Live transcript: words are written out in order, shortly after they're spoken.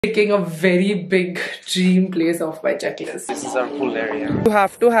Picking a very big dream place off my checklist. This is our pool area. You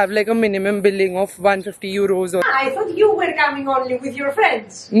have to have like a minimum billing of 150 euros. Or I thought you were coming only with your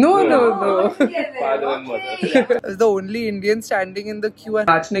friends. No. Father and mother. I was the only Indian standing in the queue.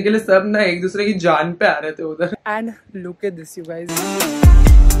 नाचने के लिए सब ना एक दूसरे की जान पे आ रहे थे उधर. And look at this, you guys.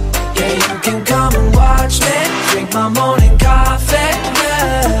 Yeah, you can come and watch me drink my morning coffee.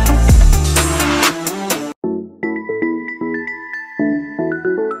 Yeah.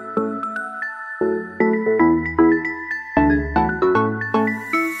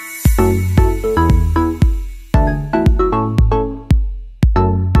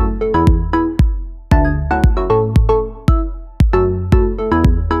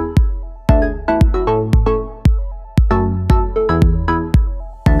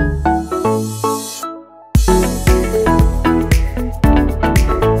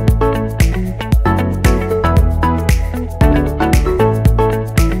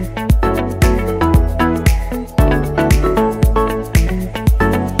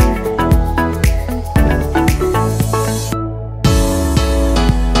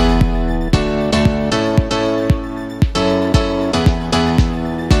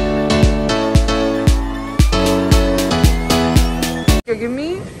 Give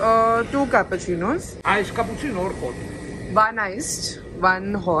me 2 cappuccinos. Iced cappuccino or hot? 1 iced,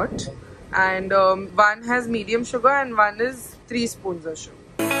 1 hot, and 1 has medium sugar and 1 is 3 spoons of sugar.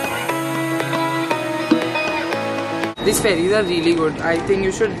 These ferries are really good. I think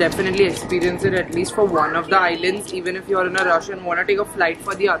you should definitely experience it at least for one of the islands. Even if you're in a rush and want to take a flight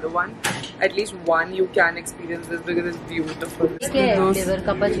for the other one, at least one you can experience this because it's beautiful. There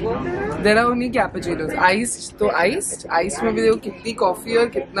are only cappuccinos. Iced तो iced. Iced में भी देखो कितनी coffee और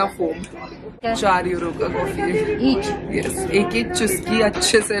कितना foam. 4 euro का coffee. Each. Yes. एक चुस्की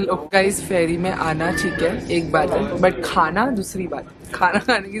अच्छे से लो. Guys, ferry में आना ठीक है एक बात है, but खाना दूसरी बात. खाना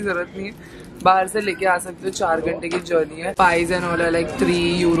खाने की जरूरत नहीं है. बाहर से लेके आ सकते हो. 4 घंटे की जर्नी है. Pies and all are like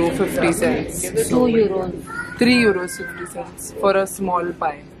 3 euro 50 cents. 2 euros. 3 euros 50 cents for a small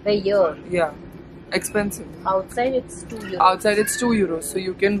pie. A year. Yeah. Expensive. Outside it's 2 euros. Outside it's 2 euros, so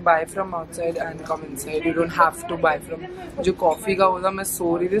you can buy from outside and come inside. You don't have to buy from. जो coffee का होता मैं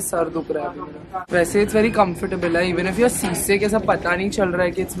सो रही थी, sir दुख रहा है मेरा. वैसे it's very comfortable है. Even if you're seasick ऐसा पता नहीं चल रहा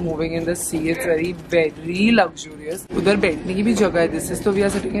है कि it's moving in the sea. It's very luxurious. उधर बैठने की भी जगह है. This is so we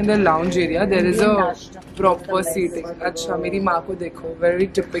are sitting in the lounge area. There is a proper seating. अच्छा मेरी माँ को देखो.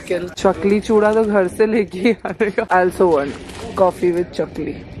 Very typical. चकली चूड़ा तो घर से लेके ही आने का. I also want coffee with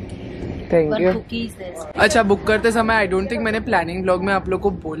chakli. Thank you. अच्छा बुक करते समय आई डोंट थिंक मैंने प्लानिंग ब्लॉग में आप लोग को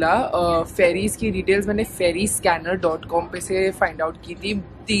बोला. फेरीज की डिटेल्स मैंने ferryscanner.com पे से फाइंड आउट की थी.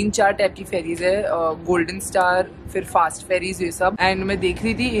 3-4 टाइप की फेरीज है. गोल्डन स्टार, फिर फास्ट फेरीज, ये सब. एंड मैं देख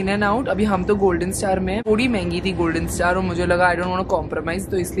रही थी इन एंड आउट. अभी हम तो गोल्डन स्टार में. थोड़ी महंगी थी गोल्डन स्टार और मुझे लगा I don't want to compromise,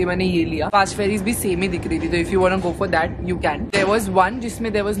 तो इसलिए मैंने ये लिया. फास्ट फेरीज भी सेम ही दिख रही थी, तो if you want to go for that you can. There was one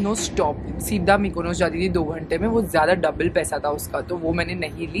जिसमें देयर वाज नो स्टॉप. सीधा मिकोनोस जाती थी 2 घंटे में. वो ज्यादा डबल पैसा था उसका, तो वो मैंने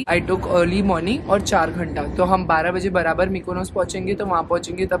नहीं ली. आई टुक अर्ली मॉर्निंग और 4 घंटा. तो हम 12 बजे बराबर मिकोनोस पहुंचेंगे. तो वहां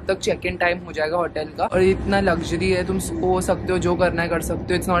पहुंचेंगे तब तक चेक इन टाइम हो जाएगा होटल का. और इतना लग्जरी है, तुम सो सकते हो, जो करना है कर सकते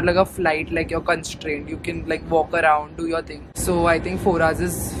हो. It's not like a flight like you're constrained. You can like walk around, do your thing. So I think 4 hours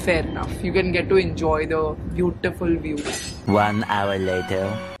is fair enough. You can get to enjoy the beautiful view. 1 hour later.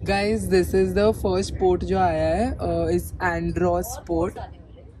 Guys, this is the first port जो आया है. Is Andros port.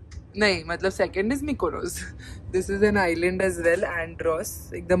 नहीं मतलब second is Mykonos. This is an island as well, Andros.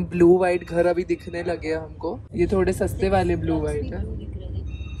 एकदम blue white घर अभी दिखने लगे हमको. ये थोड़े सस्ते वाले blue white है.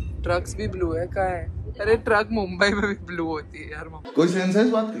 ट्रक्स भी ब्लू है. कहाँ है? अरे ट्रक मुंबई में भी ब्लू होती है यार. कोई सेंस है इस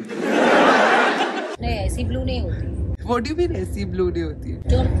बात की? नहीं ऐसी ब्लू नहीं होती. What do you mean ऐसी ब्लू नहीं होती है?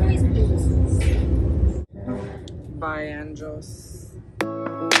 Turquoise blue. Bye Andros.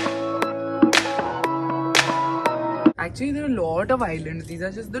 Actually there are a lot of islands. These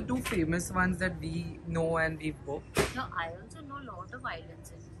are just the 2 famous ones that we know and we've booked. No, I also know a lot of islands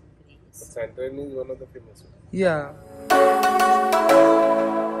in Greece. Santorini is one of the famous ones. Yeah.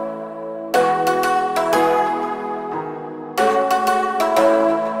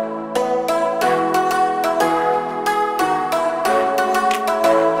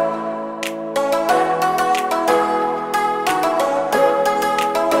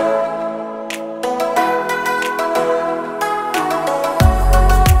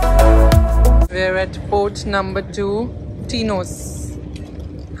 We're at port number 2, Tinos.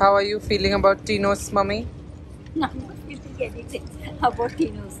 How are you feeling about Tinos, mummy? No, I'm not feeling anything about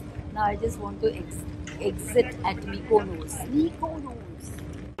Tinos. Now I just want to exit at Mykonos. Mykonos.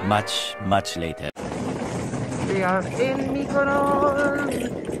 Much later. We are in Mykonos.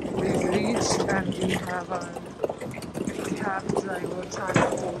 We've reached and we have our cab driver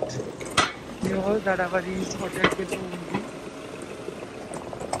transport here that are very hotel ke only.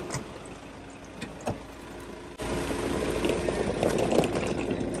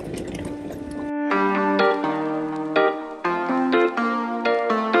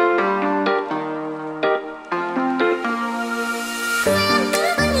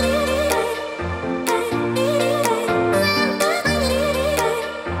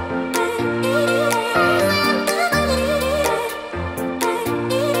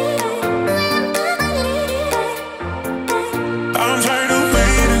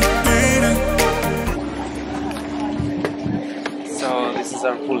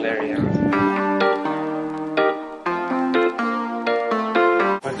 Our pool area.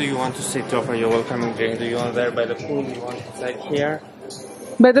 Where do you want to sit over your welcoming drink? Do you want there by the pool? Do you want inside here?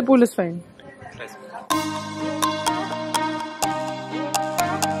 By the pool is fine. Let's go.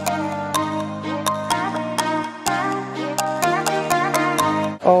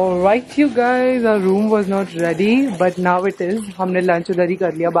 Alright you guys, our room was not ready but now it is. हमने lunch उधर ही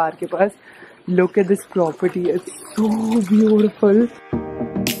कर लिया बार के पास. Look at this property, it's so beautiful.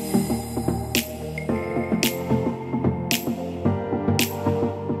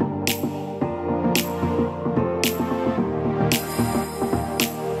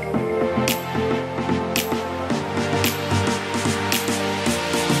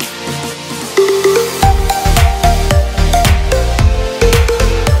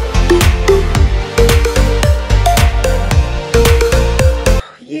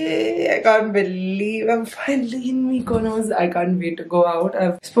 I can't believe I'm finally in Mykonos. I can't wait to go out.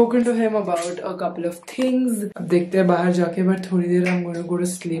 I've spoken to him about a couple of things. अब देखते हैं बाहर जाके, but थोड़ी देर I'm gonna go to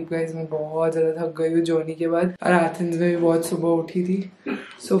sleep guys. मैं बहुत ज़्यादा थक गई हूँ journey के बाद और Athens में भी बहुत सुबह उठी थी.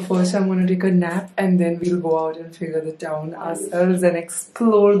 So first I'm gonna take a nap and then we'll go out and figure the town ourselves and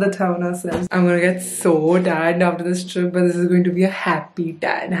explore the town ourselves. I'm gonna get so tanned after this trip, but this is going to be a happy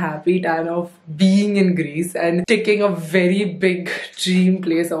tan of being in Greece and ticking a very big dream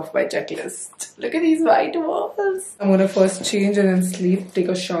place off my checklist. Look at these white walls. I'm gonna first change and then sleep, take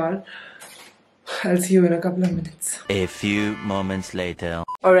a shower. I'll see you in a couple of minutes. A few moments later.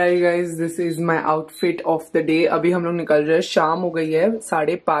 Alright guys, this is my outfit of the day. अभी हम लोग निकल रहे हैं, शाम हो गई है,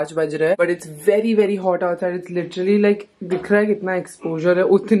 5:30 बज रहे हैं. But it's very very hot outside. It's literally like दिख रहा है कितना exposure है,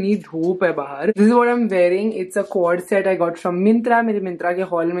 उतनी धूप है बाहर. This is what I'm wearing. It's a quad set I got from Myntra. मेरे Myntra के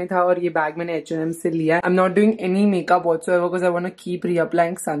haul में था और ये bag मैंने H&M से लिया है. I'm not doing any makeup whatsoever because I want to keep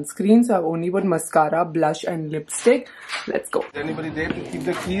reapplying sunscreen. So I've only put mascara, blush and lipstick. Let's go. Is anybody there to keep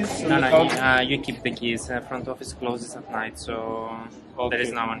the keys? No, you keep the keys. Front office closes at night, so there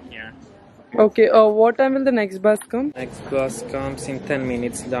is no one here. Okay, what time will the next bus come? Next bus comes in 10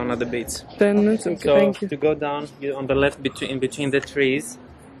 minutes down at the beach. 10 minutes, okay, So thank you. you go down, you're on the left between the trees,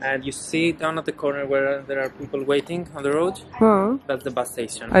 and you see down at the corner where there are people waiting on the road. Huh? That's the bus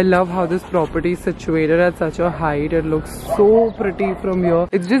station. I love how this property is situated at such a height. It looks so pretty from here.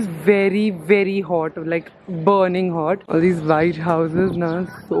 It's just very very hot, like burning hot. All these white houses now,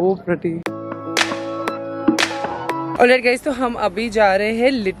 so pretty. Alright guys, तो हम अभी जा रहे हैं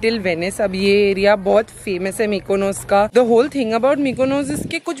little Venice. अब ये area बहुत famous है मिकोनोस का. द होल थिंग अबाउट मिकोनोस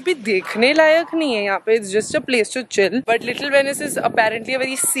इसके कुछ भी देखने लायक नहीं है यहाँ पे. It's just a place to chill. But little Venice is apparently a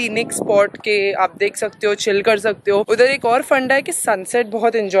very scenic spot के आप देख सकते हो, चिल कर सकते हो. उधर एक और फंडा है कि सनसेट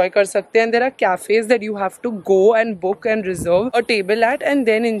बहुत एंजॉय कर सकते हैं. There are cafes that you have to go and book and reserve a table eight and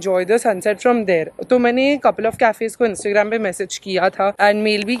then enjoy the sunset from there. तो मैंने कपल ऑफ कैफेज को इंस्टाग्राम पे मैसेज किया था एंड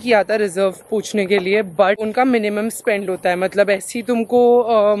मेल भी किया था रिजर्व पूछने के लिए. बट उनका मिनिमम स्पेंड होता है, मतलब ऐसी तुमको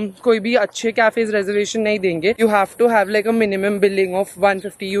कोई भी अच्छे कैफेज रिजर्वेशन नहीं देंगे. You have to have like a minimum billing of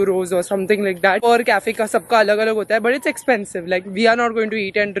 150 euros और समथिंग लाइक दैट. और कैफे का सबका अलग अलग होता है, but it's expensive. Like we are not going to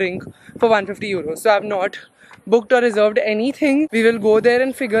eat and drink for 150 euros. So I have not booked or reserved anything. We will go there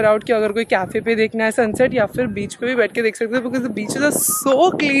and figure out कि अगर कोई कैफे पे देखना है सनसेट या फिर बीच पे भी बैठ के देख सकते हैं, because the beaches are so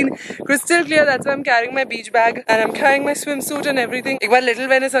clean, crystal clear. That's why I'm carrying my beach bag and I'm carrying my swimsuit and everything. एक बार लिटिल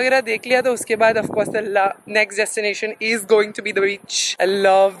वेनिस वगैरह देख लिया तो उसके बाद of course the next destination is going to be the beach. I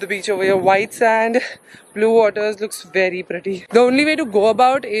love the beach over here. White sand, blue waters, looks very pretty. The only way to go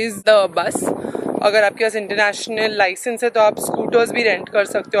about is the bus. अगर आपके पास international licence है तो आप scooters भी rent कर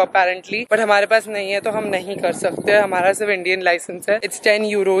सकते हो apparently, but हमारे पास नहीं है तो हम नहीं कर सकते. हमारा सिर्फ इंडियन लाइसेंस है. It's 10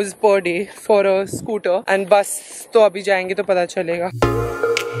 euros per day for a scooter and बस तो अभी जाएंगे तो पता चलेगा.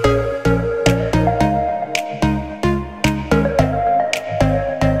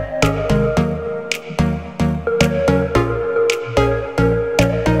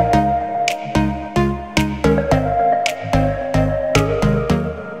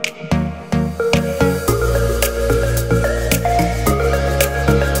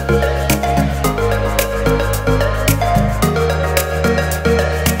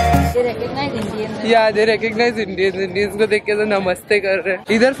 Yeah, they recognize Indians. Indians को देख के तो नमस्ते कर रहे हैं.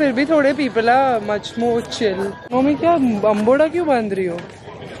 इधर फिर भी थोड़े people are much more chill. Mummy क्या बम्बोड़ा क्यों बांध रही हो?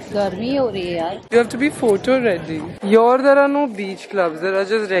 गर्मी हो रही है यार. You have to be photo ready. Here there are no beach clubs. There are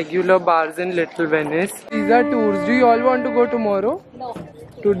just regular bars in Little Venice. These are tours. Do you all want to go tomorrow? No.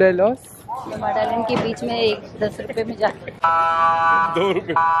 To Delos? मडालन के बीच में 10 रुपए में जाते. 2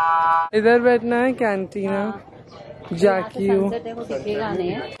 रुपए. इधर बैठना है कैंटीना. जाकी हो. सनसेट है वो दिखेगा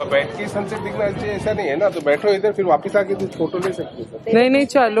नहीं. तो बैठ के सनसेट दिखना चाहिए ऐसा नहीं है ना. तो बैठो इधर फिर वापस आके तुम फोटो ले सकते हो. नहीं नहीं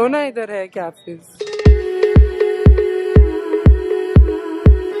चलो ना इधर है cafes.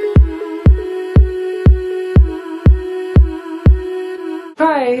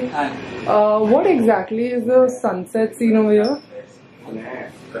 Hi. What exactly is the sunset scene over here?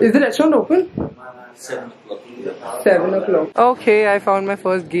 Is the restaurant open? 7 o'clock. Okay, I found my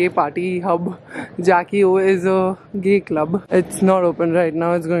first gay party hub. Jackie O is a gay club. It's not open right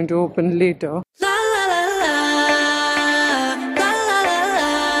now. It's going to open later.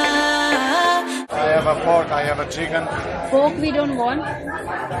 I have a pork, I have a chicken. Pork we don't want.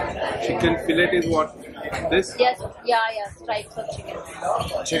 Chicken fillet is what? This? Yes, yeah, stripes of chicken.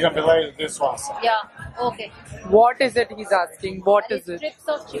 Chicken fillet is this one. Yeah, okay. What is it he's asking? What is it? Strips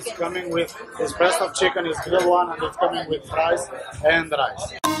of It's chicken. coming with this breast of chicken is grilled one and it's coming with fries and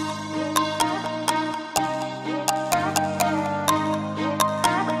rice.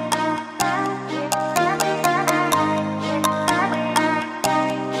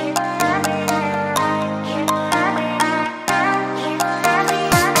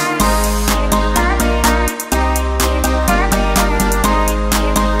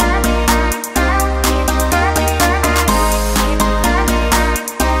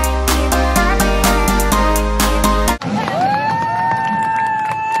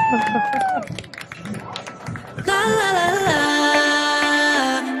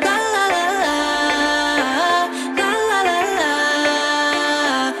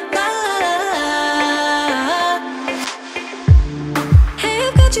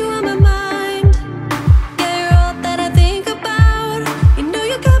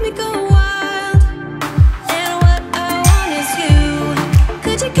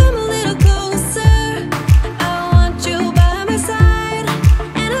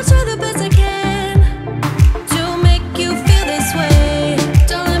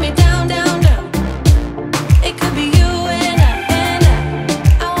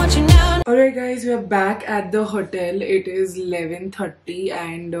 Alright guys, we are back at the hotel. It is 11:30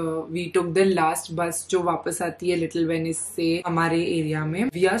 and we took the last bus जो वापस आती है Little Venice से हमारे area में.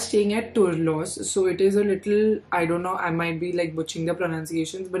 We are staying at Tourlos, so it is a little, I don't know, I might be like butchering the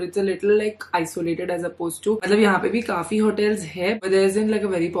pronunciations, but it's a little like isolated as opposed to, मतलब यहाँ पे भी काफी hotels है, but there isn't like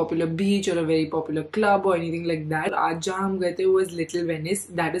a very popular beach or a very popular club or anything like that. आज जहाँ हम गए थे was Little Venice.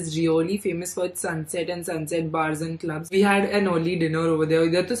 That is really famous for its sunset and sunset bars and clubs. We had an early dinner over there.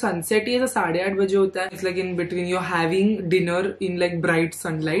 इधर तो sunset ही 8:30 बजे होता है. It's like in between you're having dinner in like bright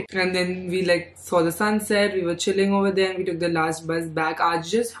sunlight and then we like saw the sunset. We were chilling over there and we took the last bus back.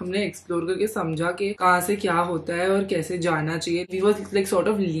 आज just हमने explore करके समझा कि कहाँ से क्या होता है और कैसे जाना चाहिए. We were like sort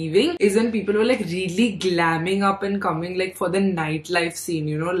of leaving is when people were like really glamming up and coming like for the nightlife scene,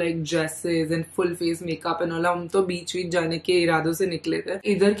 you know, like dresses and full face makeup and all. हम तो बीच बीच जाने के इरादों से निकले थे.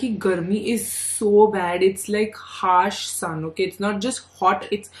 इधर की गर्मी is so bad. It's like harsh sun. Okay, it's not just hot.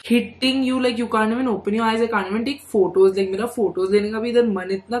 It's hitting you like you can't even open your eyes. I can't even take photos. Like मेरा photos लेने का भी इधर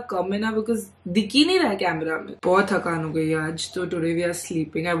मन इतना कम है ना because दिख ही नहीं रहा कैमरा में. बहुत थकान हो गई आज. तो today we are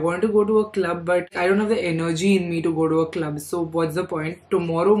sleeping. I want to go to a club but I don't have the energy in me to go to a club. So what's the point?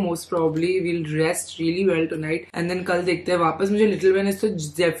 Tomorrow most probably we'll rest really well tonight and then कल देखते हैं वापस. मुझे Little Venice तो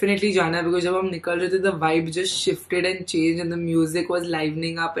definitely जाना है because जब हम निकल रहे थे the vibe just shifted and changed and the music was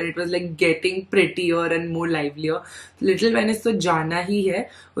livening up and it was like getting prettier and more livelier. Little Venice तो जाना ही है.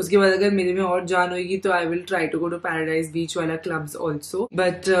 उसके बाद अगर मेरे में और जान होगी तो I will try to go to Paradise Beach वाला clubs also.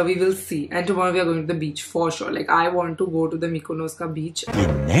 But we will see. And tomorrow we are going to the beach for sure. Like I want to go to the Mykonos का beach. The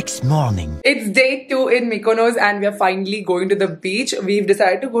next morning. It's day 2 in Mykonos and we are finally going to the beach. We've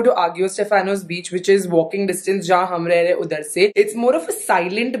decided to go to Agios Stefanos beach which is walking distance जहाँ हम रह रहे उधर से. It's more of a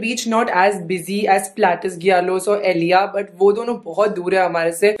silent beach, not as busy as Platis Gialos or Elia, but वो दोनों बहुत दूर है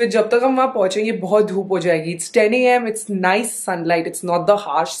हमारे से. फिर जब तक हम वहाँ पहुँचेंगे बहुत धूप हो जाएगी. It's 10 AM. It's nice sunlight. It's not the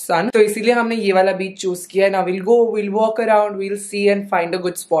harsh sun. तो इसीलिए हमने ये वाला वाला beach choose किया. Now we'll go, we'll walk around, we'll see and find a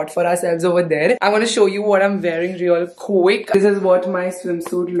good spot for ourselves over there. I'm going to show you what I'm wearing real quick. This is what my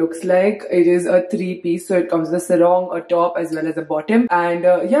swimsuit looks like. It is a 3-piece, so it comes with a sarong, a top as well as a bottom. And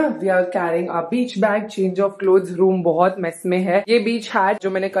yeah, we are carrying our beach bag, change of clothes. Room बहुत mess में है. ये beach hat जो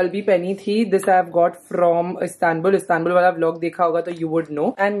मैंने कल भी पहनी थी, this I have got from Istanbul. Istanbul वाला vlog देखा होगा तो you would know.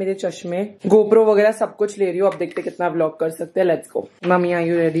 And मेरे चश्मे, GoPro वगैरह सब कुछ ले रही हूँ. अब देखते कितना vlog कर सकते हैं. Let's go. Mummy, are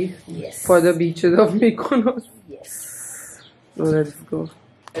you ready? Yes. For the beaches of Mykonos. Yes. So let's go.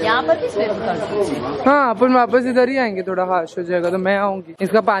 यहाँ पर भी स्विम कर सकते हैं. हाँ, अपन वापस इधर ही आएंगे. थोड़ा हाश हो जाएगा तो मैं आऊंगी.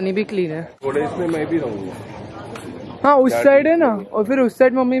 इसका पानी भी क्लीन है. थोड़े इसमें मैं भी रहूंगा. हाँ, उस साइड है ना, और फिर उस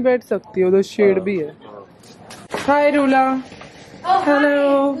साइड मम्मी बैठ सकती है. उधर शेड भी है. Hi Rula.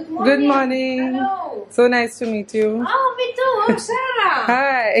 Hello. Good morning. Hello. So nice to meet you. Oh, me too. I'm Sarah.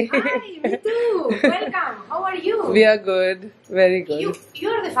 Hi. Hi, me too. Welcome. How are you? We are good. Very good.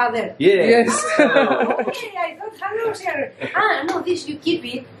 You're the father. Yes. Okay, I thought hello, Sarah. No, this you keep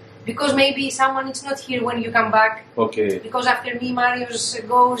it because maybe someone is not here when you come back. Okay. Because after me, Marius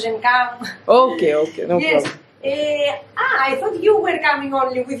goes and come. Okay, no Yes. problem. I thought you were coming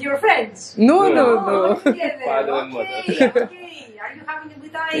only with your friends. No. Together. Father and mother. Okay. Are you having a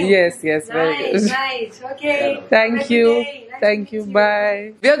good time? Yes, very good. Nice. Okay. Thank Have a you. good day. Nice Thank to you. meet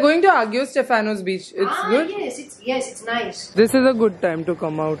Bye. We are going to Agio Stefanos beach. It's good. Yes, it's nice. This is a good time to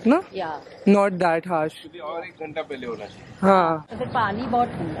come out, na? Yeah. Not that harsh. और 1 घंटा पहले होना चाहिए. हाँ. तो फिर पानी बहुत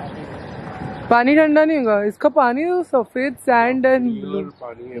ठंडा है. पानी ठंडा नहीं होगा. इसका पानी तो सफेद sand and blue.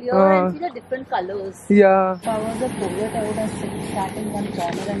 पानी है. Here and see the different colors. Yeah. If I was a poet, I would have sat in one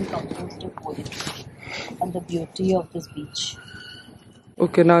corner and composed a poem on the beauty of this beach.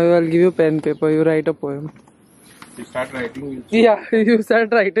 Okay, now I'll give you pen paper. You write a poem. You start writing. Yeah, you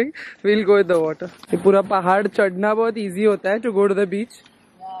start writing. We'll go in the water. ये पूरा पहाड़ चढ़ना बहुत easy होता है to go to the beach.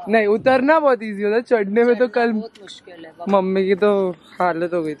 नहीं, उतरना बहुत easy होता है. चढ़ने में तो कल बहुत मुश्किल है. मम्मी की तो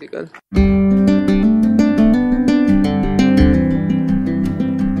हालत हो गई थी कल.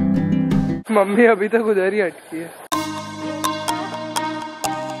 मम्मी अभी तक उधर ही अटकी है.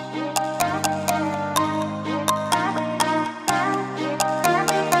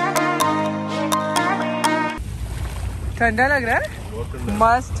 ठंडा लग रहा है.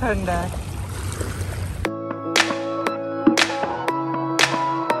 मस्त ठंडा है.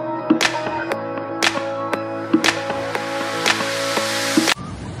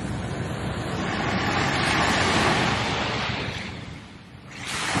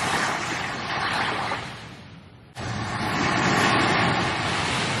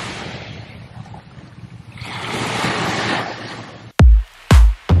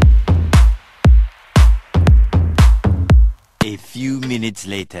 A few minutes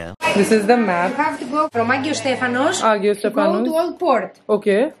later. This is the You map. have to go from Agio Stefanos. Agio To go Stefanos. to Old Port.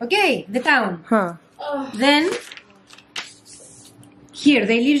 Okay. Okay, the town. हाँ. Then here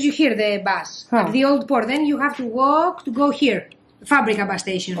they leave you here the bus Huh. at the Old Port. Then you have to walk to go here, Fabrica bus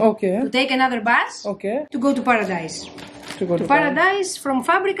station. Okay. To take another bus Okay. to go to Paradise. To go to Paradise from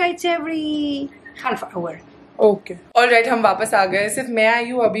Fabrica it's every half hour. Okay alright, हम वापस आ गए. सिर्फ मैं आई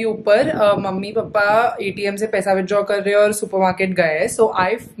हूँ अभी ऊपर. Mummy papa ATM से पैसा विड्रॉ कर रहे हैं और सुपरमार्केट गए हैं. सो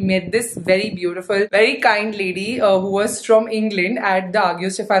I met this very beautiful very kind lady who was from England at the आगियो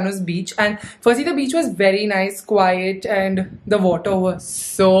Stefanos beach. And firstly the beach was very nice, quite, and the water was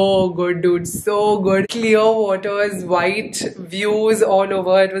so good dude, so good. Clear waters, white views all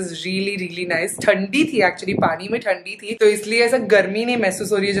over. It was really really nice. ठंडी थी actually, पानी में ठंडी थी तो इसलिए ऐसा गर्मी नहीं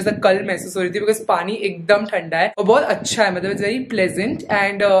महसूस हो रही है जैसा कल महसूस हो रही थी, बिकॉज पानी एकदम ठंडा है और बहुत अच्छा है. मतलब it's very pleasant.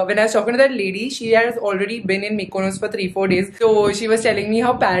 And when I was talking to that lady, she has already been in मिकोनोस for 3-4 days. तो she was telling me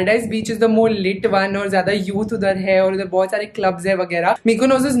how paradise beach is the more lit one, और ज्यादा यूथ उधर है और उधर बहुत सारे clubs है वगैरह.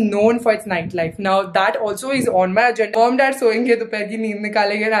 मिकोनोस is known for its night life. Now that also is on my agenda. Mom dad सोएंगे, दोपहर की नींद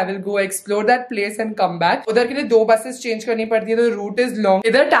निकालेंगे and I will go explore that place and come back. उधर के लिए 2 buses चेंज करनी पड़ती है तो रूट इज लॉन्ग.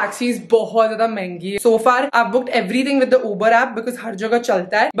 इधर टैक्सीज बहुत ज्यादा महंगी है. सो फार आई booked everything with the Uber app because हर जगह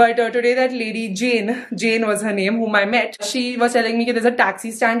चलता है. But today that lady Jane was her name, whom I met. She was telling me कि there's a taxi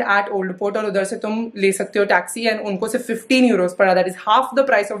stand at Old Port और उधर से तुम ले सकते हो टैक्सी, एंड उनको सिर्फ 15 euros पड़ा. That is half the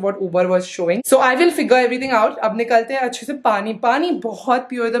price of what Uber was showing. So I will figure everything out. अब निकलते हैं अच्छे से. पानी बहुत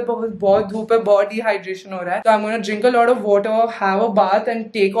पियो. इधर बहुत धूप है, बहुत डिहाइड्रेशन हो रहा है. So I'm going to drink a lot of water, have a bath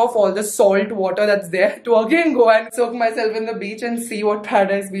and take off all the salt water that's there to again go and soak myself in the beach and see what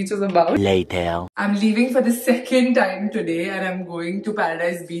Paradise Beach is about. Later. I'm leaving for the second time today and I'm going to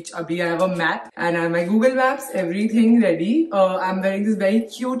Paradise Beach. Abhi I have a map and I have my Google Maps, everything ready. I'm wearing this very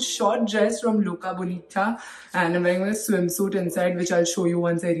cute short dress from Luca Bonita and I'm wearing a swimsuit inside, which I'll show you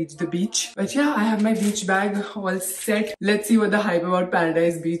once I reach the beach. But yeah, I have my beach bag all set. Let's see what the hype about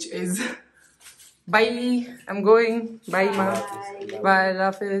Paradise Beach is. Bye. I'm going. Bye, ma. Bye,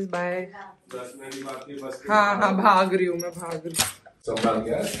 Hafiz. Bye. हाँ भाग रही हूँ मैं भाग रही हूँ.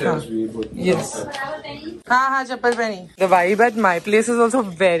 Yes. हाँ चप्पल पहनी. The vibe at my place is also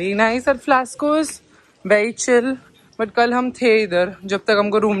very nice at Flascos. Very chill. But कल हम थे इधर जब तक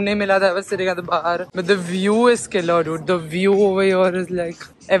हमको रूम नहीं मिला था. I was sitting at the bar. But the view is killer, dude. The view over here is like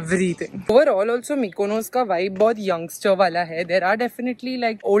everything. Overall, also Mykonos का vibe बहुत youngster वाला है. There are definitely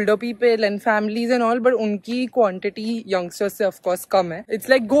like older people and families and all, but उनकी quantity youngsters से of course कम है. It's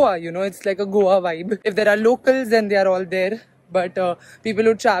like Goa, you know. It's like a Goa vibe. If there are locals, then they are all there. But people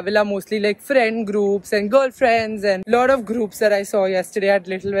who travel are mostly like friend groups and girlfriends and lot of groups that I saw yesterday at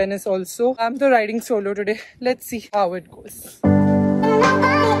Little Venice also. I'm the riding solo today. Let's see how it goes.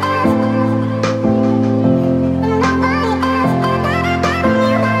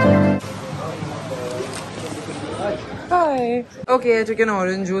 Hi. Okay, I took an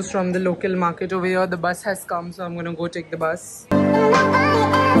orange juice from the local market over here. The bus has come, so I'm gonna go take the bus.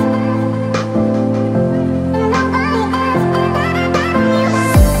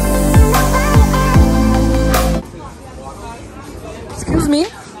 Excuse me.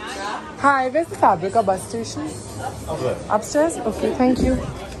 Hi, where's the Fabrica bus station? Upstairs? Okay, thank you.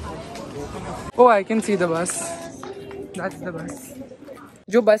 Oh, I can see the bus. That's the bus.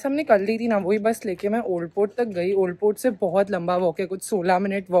 जो बस हमने कर ली थी ना वही बस लेके मैं ओल्ड पोर्ट तक गई. ओल्ड पोर्ट से बहुत लंबा वॉक है, कुछ 16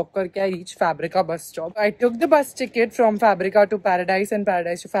 मिनट वॉक करके I reach फैब्रिका bus stop. I took the bus ticket from फैब्रिका to paradise and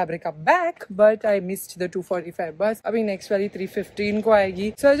paradise to फैब्रिका back, but I missed the 2:45 बस. अभी नेक्स्ट वाली 3:15 को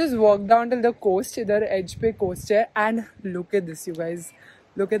आएगी. सो I just walk down till the coast. इधर as पे coast है and look at this you guys.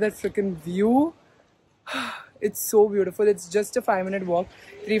 Look at that freaking view. It's so beautiful. It's just a 5-minute walk.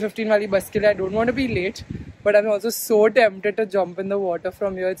 3:15 wali bus ke liye. I don't want to be late, but I'm also so tempted to jump in the water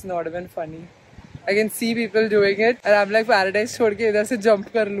from here. It's not even funny. I can see people doing it, and I'm like paradise छोड़ के इधर से jump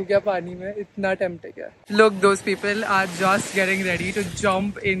कर लूँ क्या पानी में. इतना tempting है. Look, those people are just getting ready to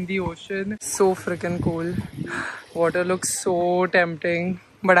jump in the ocean. So freaking cool. Water looks so tempting.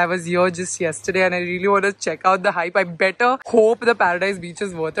 But I was here just yesterday and I really want to check out the hype. I better hope the Paradise Beach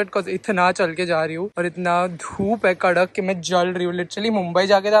is worth it because इतना चल के जा रही हूँ और इतना धूप है कड़क कि मैं जल रही हूँ. Literally मुंबई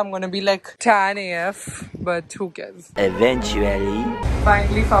जाके था I'm gonna be like tan AF, but who cares? Eventually.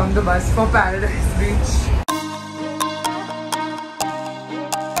 Finally found the bus for Paradise Beach.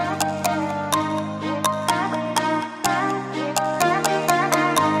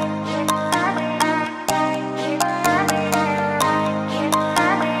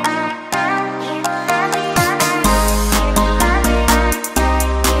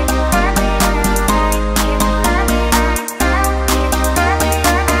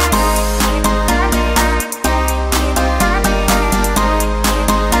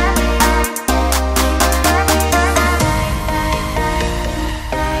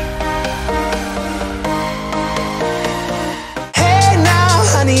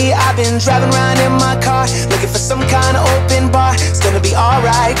 I've been driving around in my car, looking for some kind of open bar. It's gonna be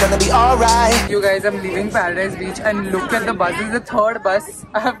alright, gonna be alright. You guys, I'm leaving Paradise Beach and look at the bus. This is the third bus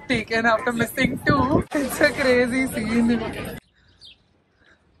I have taken after missing 2. It's a crazy scene.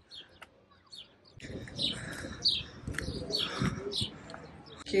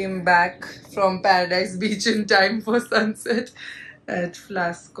 Came back from Paradise Beach in time for sunset at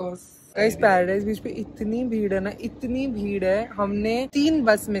Flascos. Guys, Paradise Beach पे इतनी भीड़ है ना, इतनी भीड़ है. हमने 3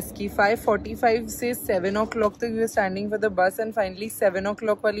 बस मिस की. 5:45 से 7 o'clock तक we were standing for the bus and finally 7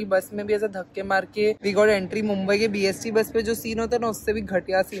 o'clock वाली बस में भी ऐसा धक्के मार के we got entry. मुंबई के BST बस पे जो सीन होता है ना उससे भी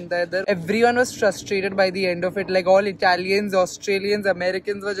घटिया सीन था इधर. Everyone was frustrated by the end of it. Like all Italians, Australians,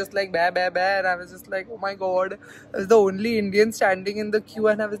 Americans were just like bah bah bah and I was just like oh my god. I was the only Indian standing in the queue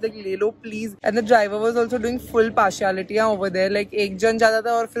and I was like ले लो please. And the driver was also doing full partiality over there. Like एक जन जाता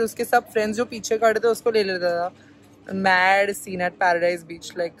था और फिर उसके सब friends जो पीछे खड़े थे उसको ले लेता था. Mad scene at Paradise Beach.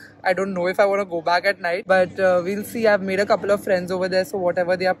 Like I don't know if I want to go back at night, but we'll see. I've made a couple of friends over there, so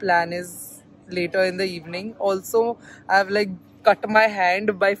whatever their plan is later in the evening. Also, I've like cut my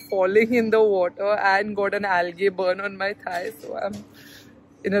hand by falling in the water and got an algae burn on my thigh, so I'm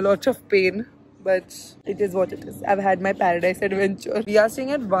in a lot of pain. But it is what it is. I've had my paradise adventure. We are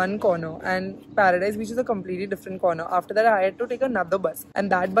staying at one corner and Paradise Beach is a completely different corner. After that I had to take another bus.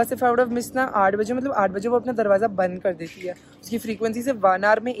 And that bus if I would have missed ना 8 बजे मतलब 8 बजे वो अपना दरवाजा बंद कर देती है. उसकी frequency से 1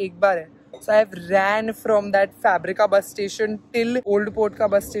 hour में एक बार है. So I have ran from that Fabrica bus station till Old Port का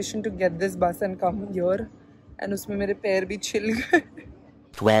bus station to get this bus and come here. And उसमें मेरे पैर भी छिल गए.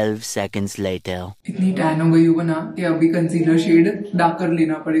 12 seconds later. इतनी टैन हो गई हूँ ना कि अभी कंसीलर शेड डार्कर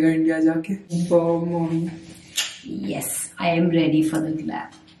लेना पड़ेगा इंडिया जाके. Yes, I am ready for the glam.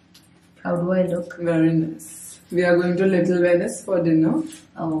 How do I look? Very nice. We are going to Little Venice for dinner.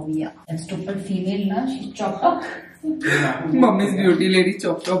 Oh yeah, that's total female na. She's chopped up. Mommy's beauty lady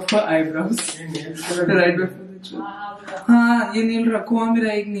chopped off her eyebrows right before the trip. हाँ ये नील रखो हाँ,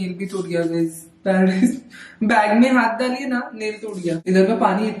 मेरा एक नील भी टूट गया guys. Paradise bag में हाथ डालिए ना, नील टूट गया। इधर का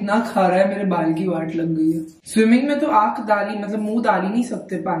पानी इतना खा रहा है, मेरे बाल की वाट लग गई है। स्विमिंग में तो आंख डाली मतलब मुंह डाल ही नहीं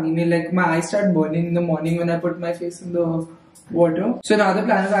सकते पानी में। Like my I start burning in the morning when I put my face in the water. So now the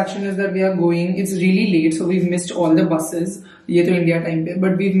plan of action is that we are going. It's really late, so we've missed all the buses. ये तो India time पे,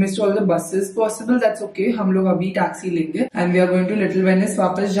 but we've missed all the buses. Possible, that's okay. हम लोग अभी taxi लेंगे and we are going to Little Venice.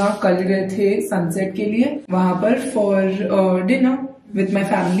 वापस जहाँ कल गए थे सनसेट के लिए, वहाँ पर for dinner with my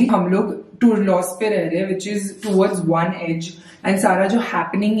family. हम लोग Tourlos पे रह रहे हैं, which is towards one edge. And सारा जो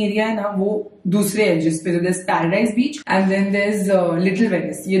happening area है ना, वो दूसरे edges पे. There's Paradise Beach and then there's Little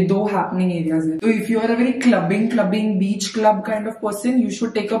Venice. ये दो happening areas है. So if you are a very clubbing beach club kind of person, you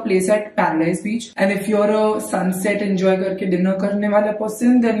should take a place at Paradise Beach. And if you are a sunset enjoy करके dinner करने वाला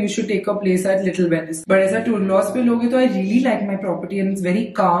person, then you should take a place at Little Venice. But ऐसा Tourlos पे लोगे तो I really like my property and it's very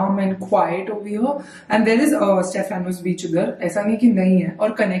calm and quiet over here. And there is Stephanos Beach उधर. ऐसा नहीं कि नहीं है.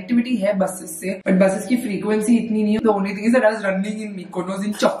 और connectivity है buses से. But buses की frequency इतनी नहीं है. The only thing is that I was running in Mykonos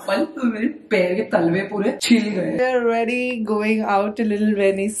in चप्पल, तो मेरे पैर के तलवे पूरे छिल गए। We are ready going out to Little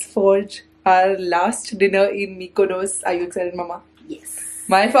Venice for our last dinner in Mykonos. Are you excited, Mama? Yes.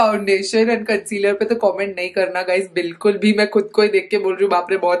 My foundation and concealer पे तो comment नहीं करना गाइस बिल्कुल भी। मैं खुद को ही देख के बोल रही हूँ बाप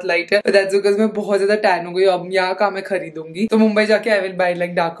रे बहुत लाइट है, दैट्स बिकॉज़ मैं बहुत ज्यादा टैन हो गई। अब यहाँ का मैं खरीदूंगी तो मुंबई जाके I will buy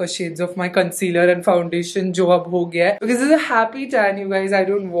like darker shades of my concealer and foundation जो अब हो गया है, because it's a happy tan you guys. I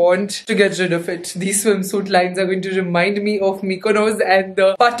don't want to get rid of it. These swimsuit lines are going to remind me of Mykonos and the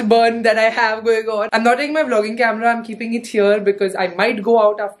butt burn that I have going on. I'm not taking my vlogging camera, I'm keeping it here because I might go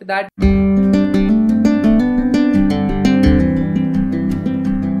out after that.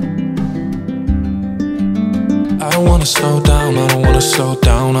 I don't wanna slow down, I don't wanna slow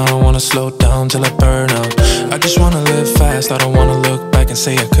down, I don't wanna slow down till I burn out. I just wanna live fast, I don't wanna look back and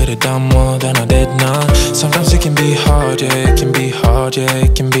say I could've done more than I did now. Sometimes it can be hard, yeah, it can be hard, yeah,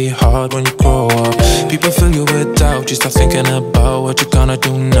 it can be hard when you grow up. People fill you with doubt, you start thinking about what you're gonna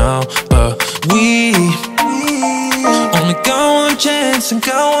do now. But we only got one chance and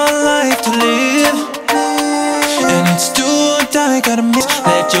got one life to live. And it's do or die, gotta miss,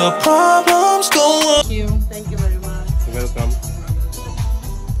 let your problems go on. Thank you. Thank you very much. Welcome.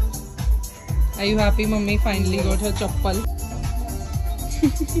 Are you happy mummy finally got her chappal?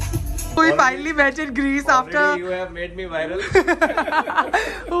 We finally met in Greece after You have made me viral.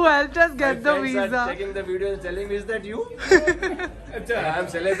 who helped us get the Friends visa. are checking the video and telling me, is that you? I'm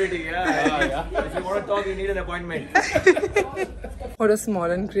celebrity, yeah. If you want to talk, you need an appointment. What a small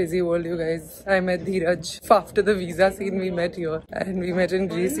and crazy world, you guys. I met Dheeraj. After the visa scene, we met here. And we met in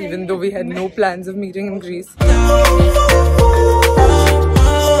Greece, even though we had no plans of meeting in Greece.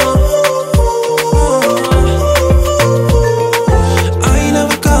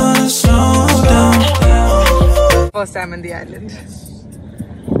 First time in the island.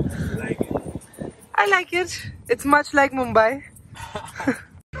 I like it. It's much like Mumbai.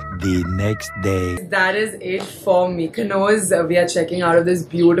 The next day. That is it for Mykonos. We are checking out of this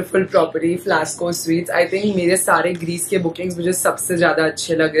beautiful property, Flasco Suites. I think मेरे सारे Greece के bookings मुझे सबसे ज्यादा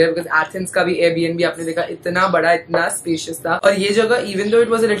अच्छे लग रहे हैं because Athens का भी Airbnb आपने देखा इतना बड़ा, इतना spacious था। और ये जगह even though it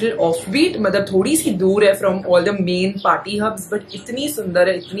was a little offbeat, मतलब थोड़ी सी दूर है from all the main party hubs, but इतनी सुंदर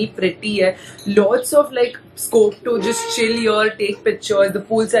है, इतनी pretty है। Lots of like scope to just chill here, take pictures. The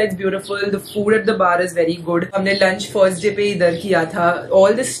poolside's beautiful. The food at the bar is very good. हमने lunch first day पे इधर किया था.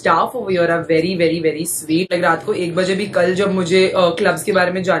 All the staff over here are very very very sweet. Like रात को 1 बजे भी कल जब मुझे clubs के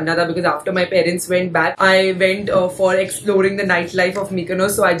बारे में जानना था because after my parents went back, I went for exploring the nightlife of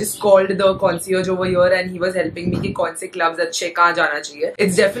Mykonos. So I just called the concierge over here and he was helping me कि कौन से clubs अच्छे कहाँ जाना चाहिए.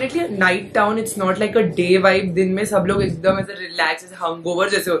 It's definitely a night town. It's not like a day vibe. दिन में सब लोग एकदम ऐसे relax, ऐसे hangover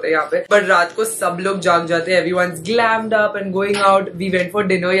जैसे होते हैं यहाँ पे. But रात को सब लोग जाग जाते हैं. Everyone's glammed up and going out. We went for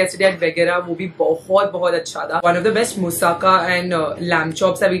dinner yesterday at Vegera. वो भी बहुत बहुत अच्छा था. One of the best moussaka and lamb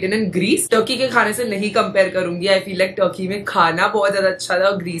chops I've eaten in Greece. Turkey के खाने से नहीं कंपेयर करूंगी. I feel like टर्की में खाना बहुत ज्यादा अच्छा था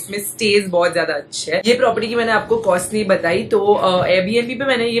और ग्रीस में स्टेज बहुत ज्यादा अच्छे है. ये प्रॉपर्टी की मैंने आपको कॉस्ट नहीं बताई, तो Airbnb पे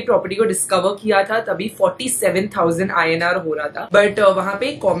मैंने ये प्रॉपर्टी को डिस्कवर किया था तभी 47,000 INR हो रहा था. बट वहां पे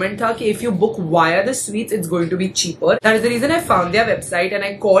एक कॉमेंट था कि if you book via the suites it's going to be cheaper. That is the reason I found their website and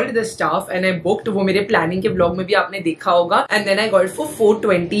I called the staff and I booked. वो मेरे प्लानिंग के ब्लॉग में भी आपने देखा होगा. And then I got it for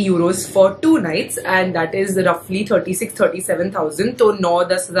 420 euros for 2 nights and that is roughly 36-37,000. तो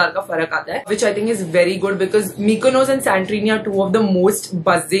 9-10 10,000 का फर्क आता है, which I think is very good because Mykonos and Santorini are two of the most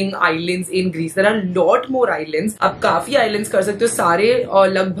buzzing islands in Greece. There are a lot more islands. आप काफी islands कर सकते हो, सारे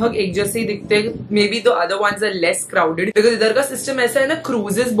लगभग एक जैसे ही दिखते हैं. Maybe the other ones are less crowded because इधर का सिस्टम ऐसा है ना,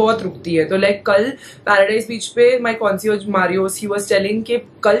 क्रूजेस बहुत रुकती है. तो लाइक कल पैराडाइज बीच पे my concierge मारियोस he was telling कि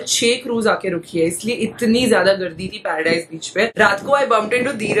कल 6 क्रूज आके रुकी है, इसलिए इतनी ज्यादा गर्दी थी पैराडाइज बीच पे. रात को आई bumped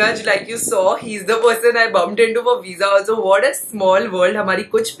into Dheeraj, like you saw, he is the person I bumped into for visa also. What a small world. हमारी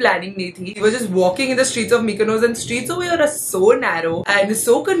कुछ प्लानिंग नहीं थी. He was just walking in the streets of Mykonos and streets over here are so narrow and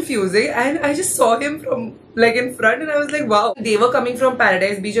so confusing, and I just saw him from like in front and I was like wow. They were coming from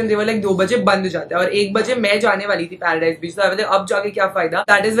Paradise Beach and they were like 2 बजे बंद जाता है और 1 बजे मैं जाने वाली थी Paradise Beach. So I was like अब जाके क्या फायदा.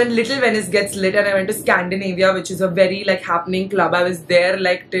 That is when Little Venice gets lit and I went to Skandinavia, which is a very like happening club. I was there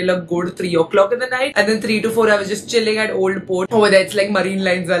like till a good 3 o'clock in the night and then 3 to 4 I was just chilling at Old Port. Over there it's like Marine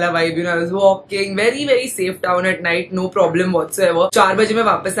Lines wala vibe, you know. I was walking, very very safe town at night, no problem whatsoever. 4 बजे मैं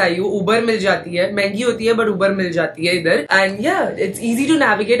वापस आई हूँ. Uber मिल जाती है, महंगी होती है but Uber मिल जाती है इधर. And yeah, it's easy to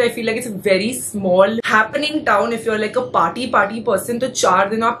navigate. I feel like it's a very small happening town. If you're like a party person, तो 4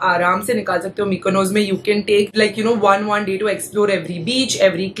 दिन आप आराम से निकाल सकते हो Mykonos में. You can take like you know one day to explore every beach,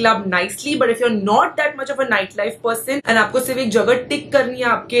 every club nicely. But if you're not that much of a nightlife person and आपको सिर्फ एक जगह टिक करनी है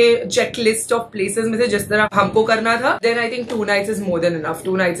आपके checklist of places में से जिस तरह हमको करना था, then I think 2 nights is more than enough.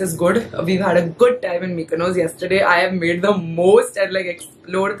 2 nights is good. We've had a good time in Mykonos yesterday. I have made the most and like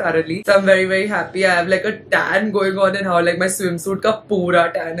explored thoroughly. So I'm very very happy. I have like a tan going on and how like my swimsuit का पूरा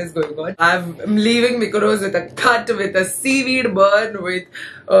tan is going on. I'm leaving Mykonos with a cut, with a seaweed burn, with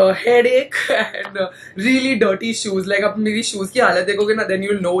a headache and really dirty shoes. Like अब मेरी shoes की हालत देखोगे ना, then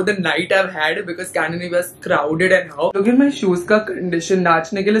you'll know the night I've had because Scandinavia is crowded and how. Look at my shoes का condition.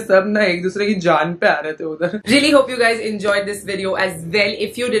 नाचने के लिए सब ना एक दूसरे की जान पे आ रहे थे उधर. Really hope you guys enjoyed this video as well.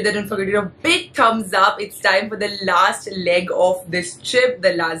 If you did, don't forget to give a big thumbs up. It's time for the last leg of this trip,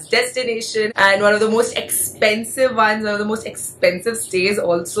 the last destination and one of the most expensive ones, one of the most expensive stays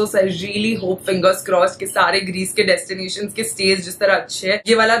also. So I really hope, fingers crossed, कि सारे Greece के destinations के stage जिस तरह अच्छे हैं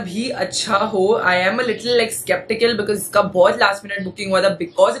ये वाला भी अच्छा हो. I am a little like sceptical because इसका बहुत लास्ट मिनट बुकिंग हुआ था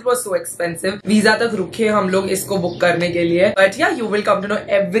because it was so expensive. Visa तक रुके हम लोग इसको बुक करने के लिए. बट या you will come to know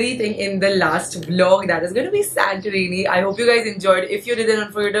everything in the last vlog that is going to be Santorini. I hope you guys enjoyed. If you did, don't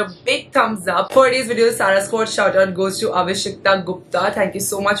forget a big thumbs up. For today's video, Sarah Squad shout out goes to Avishikta Gupta. Thank you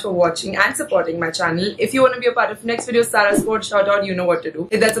so much for watching and supporting my channel. If you want to be a part of next video Sarah Squad shout out, you know what to do.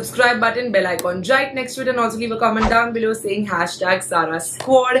 Hit that subscribe button, bell icon right next to it, and also leave a comment down below saying hashtag Sarah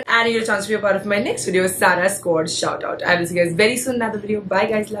Squad and you get a chance to be a part of my next video Sarah Squad shout out. I will see you guys very soon in another video. Bye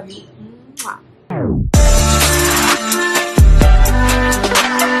guys, love you.